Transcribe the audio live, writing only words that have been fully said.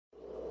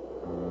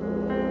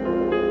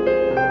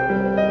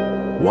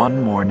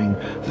One morning,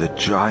 the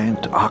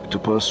giant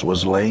octopus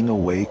was laying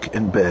awake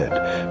in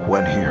bed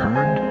when he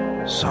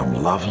heard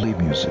some lovely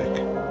music.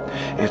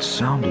 It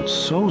sounded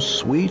so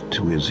sweet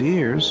to his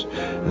ears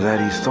that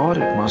he thought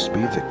it must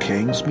be the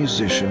king's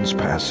musicians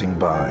passing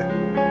by.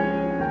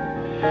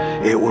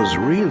 It was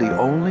really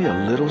only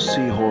a little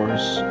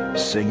seahorse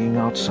singing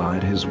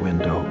outside his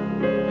window.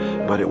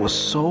 But it was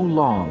so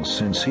long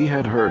since he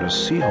had heard a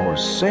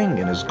seahorse sing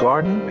in his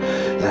garden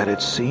that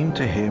it seemed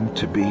to him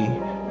to be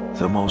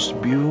the most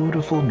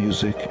beautiful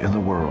music in the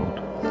world.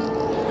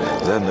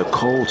 Then the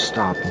cold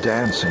stopped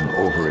dancing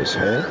over his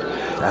head,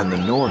 and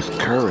the north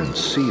current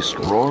ceased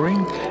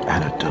roaring,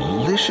 and a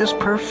delicious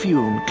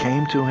perfume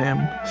came to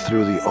him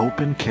through the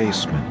open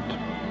casement.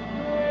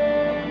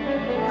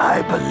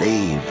 "I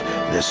believe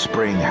the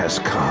spring has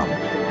come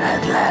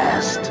at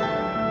last,"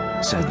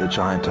 said the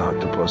giant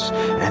octopus,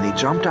 and he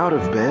jumped out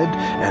of bed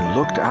and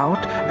looked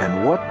out,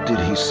 and what did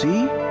he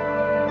see?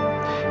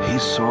 He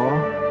saw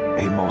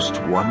a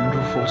most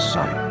wonderful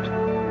sight.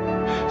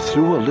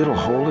 Through a little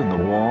hole in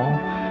the wall,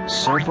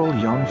 several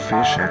young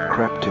fish had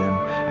crept in,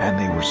 and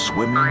they were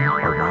swimming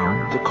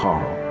around the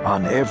coral.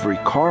 On every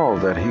coral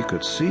that he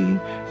could see,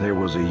 there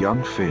was a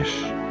young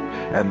fish.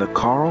 And the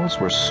corals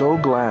were so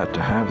glad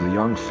to have the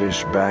young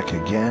fish back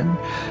again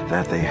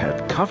that they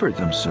had covered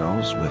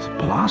themselves with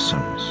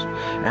blossoms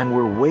and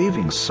were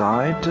waving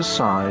side to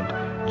side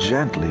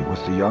gently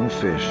with the young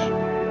fish.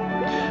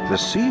 The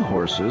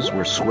seahorses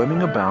were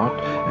swimming about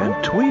and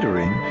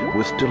tweetering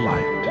with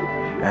delight,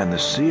 and the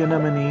sea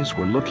anemones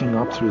were looking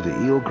up through the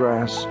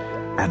eelgrass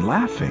and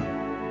laughing.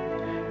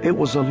 It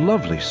was a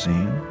lovely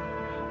scene,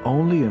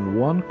 only in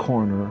one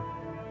corner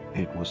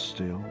it was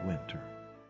still winter.